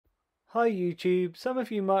Hi YouTube, some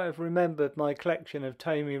of you might have remembered my collection of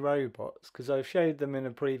TOMY Robots because I've showed them in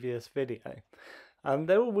a previous video.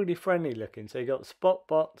 They're all really friendly looking, so you've got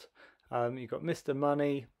Spotbot, you've got Mr.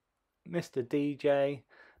 Money, Mr. DJ,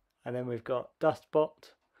 and then we've got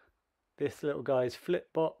Dustbot, this little guy's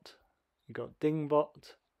Flipbot, you've got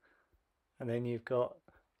Dingbot, and then you've got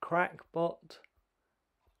Crackbot,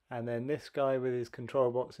 and then this guy with his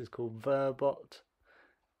control box is called Verbot,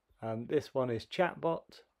 this one is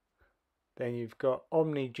Chatbot. Then you've got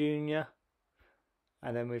Omni Junior,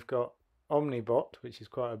 and then we've got Omnibot, which is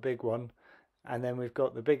quite a big one, and then we've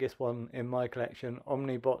got the biggest one in my collection,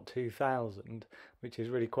 Omnibot 2000, which is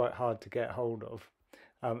really quite hard to get hold of,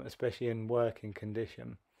 especially in working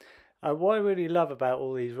condition. What I really love about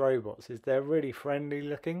all these robots is they're really friendly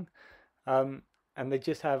looking, and they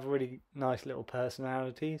just have really nice little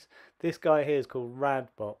personalities. This guy here is called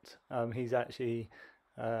Radbot. He's actually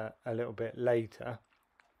a little bit later.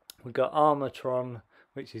 We've got Armatron,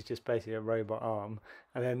 which is just basically a robot arm,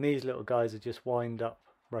 and then these little guys are just wind up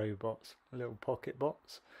robots, little pocket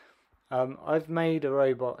bots. I've made a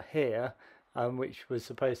robot here which was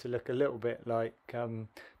supposed to look a little bit like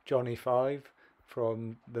Johnny Five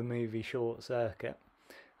from the movie Short Circuit,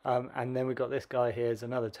 and then we've got this guy here is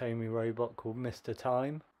another TOMY robot called Mr.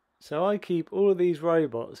 Time. So I keep all of these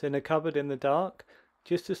robots in a cupboard in the dark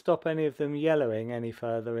just to stop any of them yellowing any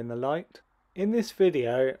further in the light. In this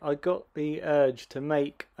video I got the urge to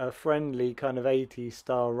make a friendly kind of 80s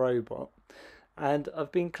style robot, and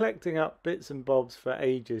I've been collecting up bits and bobs for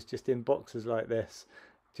ages just in boxes like this,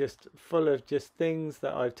 just full of just things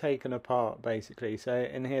that I've taken apart basically. So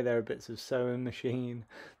in here there are bits of sewing machine,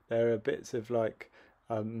 there are bits of like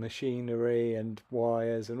machinery and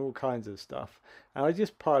wires and all kinds of stuff, and I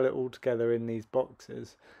just pile it all together in these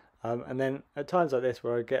boxes. And then at times like this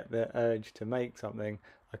where I get the urge to make something,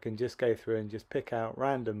 I can just go through and just pick out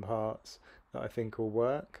random parts that I think will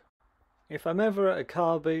work. If I'm ever at a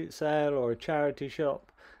car boot sale or a charity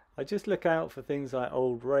shop, I just look out for things like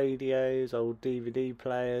old radios, old DVD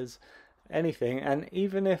players, anything, and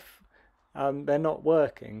even if they're not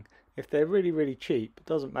working, if they're really cheap, it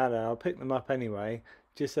doesn't matter, I'll pick them up anyway,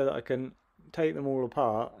 just so that I can take them all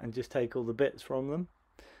apart and just take all the bits from them.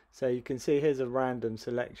 So you can see here's a random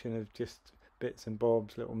selection of just bits and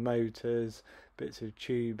bobs, little motors, bits of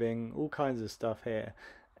tubing, all kinds of stuff here.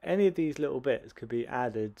 Any of these little bits could be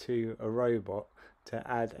added to a robot to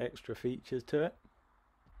add extra features to it.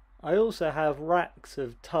 I also have racks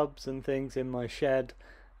of tubs and things in my shed,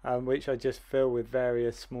 which I just fill with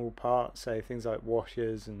various small parts, so things like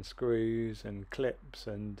washers and screws and clips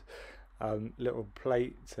and little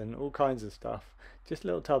plates and all kinds of stuff. Just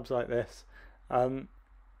little tubs like this.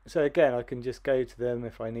 So again, I can just go to them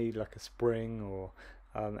if I need like a spring or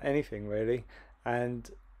anything really, and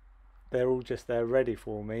they're all just there ready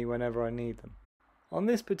for me whenever I need them. On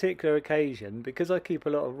this particular occasion, because I keep a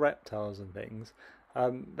lot of reptiles and things,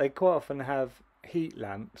 they quite often have heat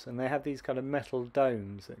lamps, and they have these kind of metal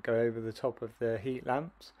domes that go over the top of the heat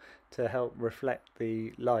lamps to help reflect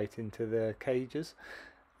the light into the cages.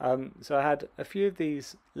 So I had a few of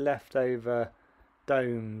these leftover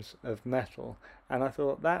domes of metal, and I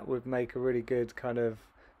thought that would make a really good kind of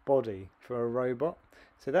body for a robot.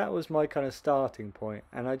 So that was my kind of starting point,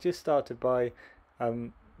 and I just started by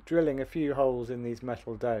drilling a few holes in these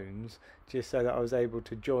metal domes just so that I was able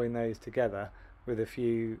to join those together with a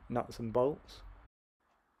few nuts and bolts.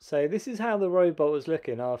 So this is how the robot was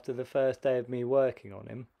looking after the first day of me working on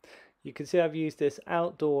him. You can see I've used this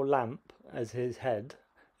outdoor lamp as his head.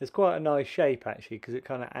 It's quite a nice shape actually because it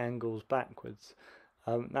kind of angles backwards.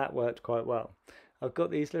 That worked quite well. I've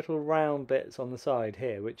got these little round bits on the side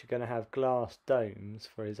here which are going to have glass domes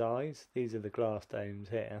for his eyes. These are the glass domes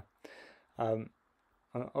here. And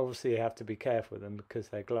obviously you have to be careful with them because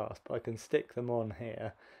they're glass, but I can stick them on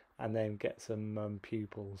here and then get some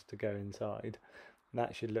pupils to go inside. And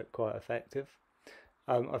that should look quite effective.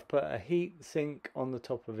 I've put a heat sink on the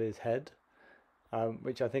top of his head,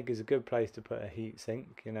 which I think is a good place to put a heat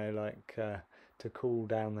sink, you know, like to cool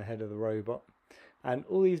down the head of the robot. And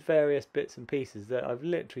all these various bits and pieces that I've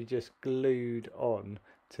literally just glued on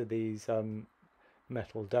to these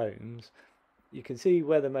metal domes. You can see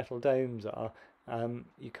where the metal domes are.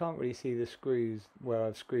 You can't really see the screws where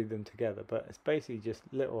I've screwed them together, but it's basically just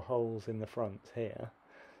little holes in the front here.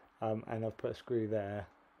 And I've put a screw there,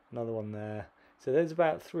 another one there. So there's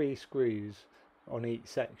about 3 screws on each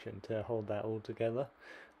section to hold that all together.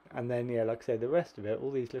 And then, yeah, like I said, the rest of it,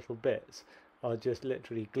 all these little bits are just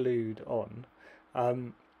literally glued on.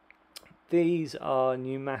 These are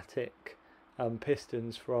pneumatic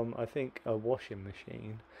pistons from, I think, a washing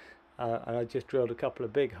machine, and I just drilled a couple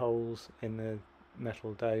of big holes in the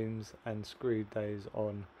metal domes and screwed those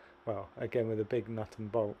on, well, again with a big nut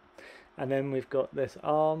and bolt. And then we've got this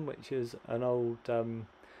arm, which is an old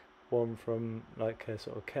one from like a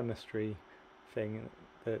sort of chemistry thing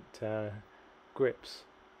that grips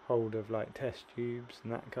hold of like test tubes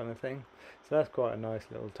and that kind of thing. So that's quite a nice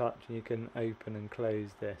little touch, and you can open and close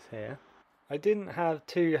this here. I didn't have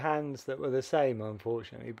two hands that were the same,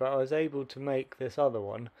 unfortunately, but I was able to make this other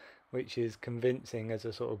one, which is convincing as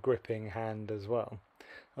a sort of gripping hand as well.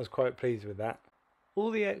 I was quite pleased with that.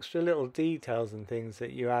 All the extra little details and things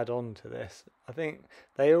that you add on to this, I think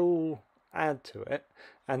they all add to it,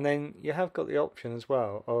 and then you have got the option as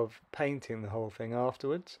well of painting the whole thing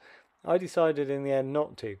afterwards. I decided in the end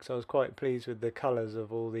not to, because I was quite pleased with the colours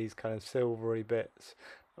of all these kind of silvery bits,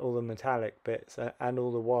 all the metallic bits, and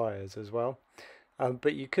all the wires as well.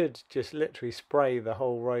 But you could just literally spray the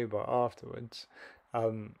whole robot afterwards,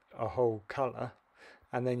 a whole colour,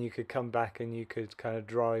 and then you could come back and you could kind of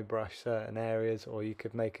dry brush certain areas, or you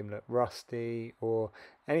could make him look rusty, or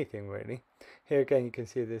anything really. Here again you can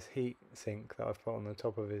see this heat sink that I've put on the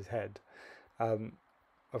top of his head.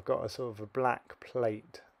 I've got a sort of a black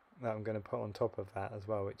plate that I'm going to put on top of that as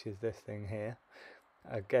well, which is this thing here.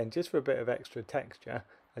 Again, just for a bit of extra texture,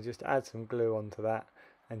 I just add some glue onto that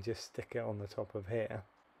and just stick it on the top of here.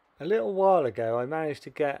 A little while ago I managed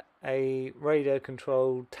to get a radio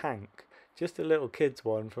controlled tank, just a little kid's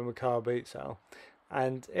one from a car boot sale,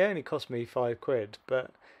 and it only cost me £5,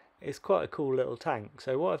 but it's quite a cool little tank.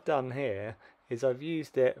 So what I've done here is I've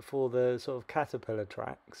used it for the sort of caterpillar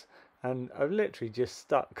tracks, and I've literally just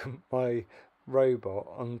stuck my robot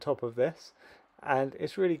on top of this, and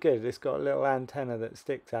it's really good. It's got a little antenna that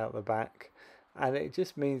sticks out the back, and it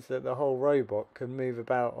just means that the whole robot can move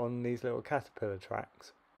about on these little caterpillar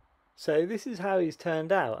tracks. So this is how he's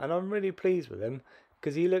turned out, and I'm really pleased with him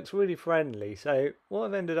because he looks really friendly. So what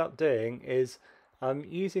I've ended up doing is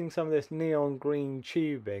using some of this neon green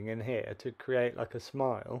tubing in here to create like a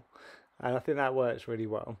smile, and I think that works really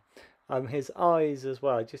well. His eyes as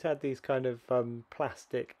well, I just had these kind of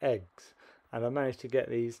plastic eggs, and I managed to get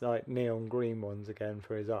these like neon green ones again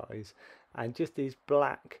for his eyes, and just these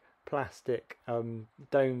black plastic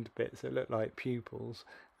domed bits that look like pupils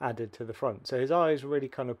added to the front, so his eyes really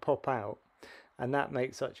kind of pop out, and that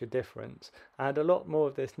makes such a difference. I had a lot more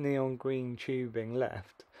of this neon green tubing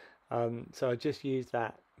left, so I just used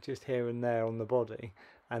that just here and there on the body,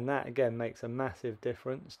 and that again makes a massive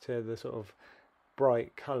difference to the sort of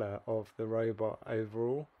bright colour of the robot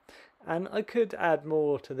overall. And I could add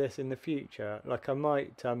more to this in the future, like I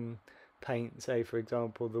might paint, say for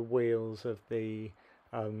example, the wheels of the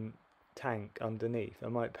tank underneath. I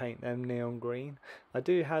might paint them neon green. I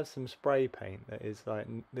do have some spray paint that is like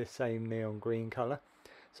this same neon green colour,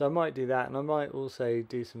 so I might do that, and I might also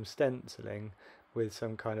do some stenciling with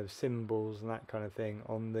some kind of symbols and that kind of thing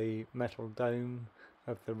on the metal dome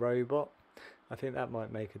of the robot. I think that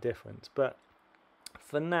might make a difference, but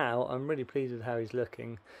for now I'm really pleased with how he's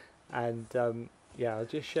looking. And yeah, I'll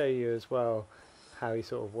just show you as well how he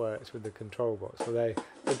sort of works with the control box, although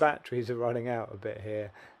the batteries are running out a bit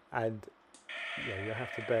here, and yeah, you'll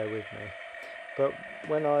have to bear with me. But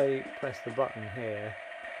when I press the button here,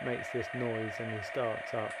 it makes this noise and he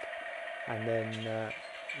starts up, and then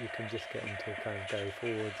you can just get him to kind of go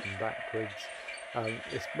forwards and backwards.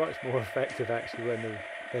 It's much more effective actually when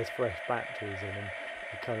there's fresh batteries in him.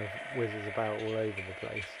 It kind of whizzes about all over the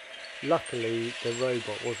place. Luckily the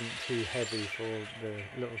robot wasn't too heavy for the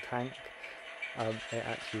little tank. It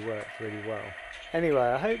actually worked really well. Anyway,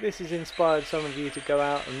 I hope this has inspired some of you to go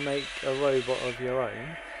out and make a robot of your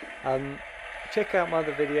own. Check out my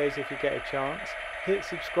other videos if you get a chance. Hit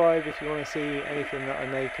subscribe if you want to see anything that I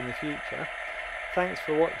make in the future. Thanks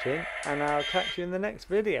for watching, and I'll catch you in the next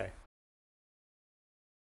video.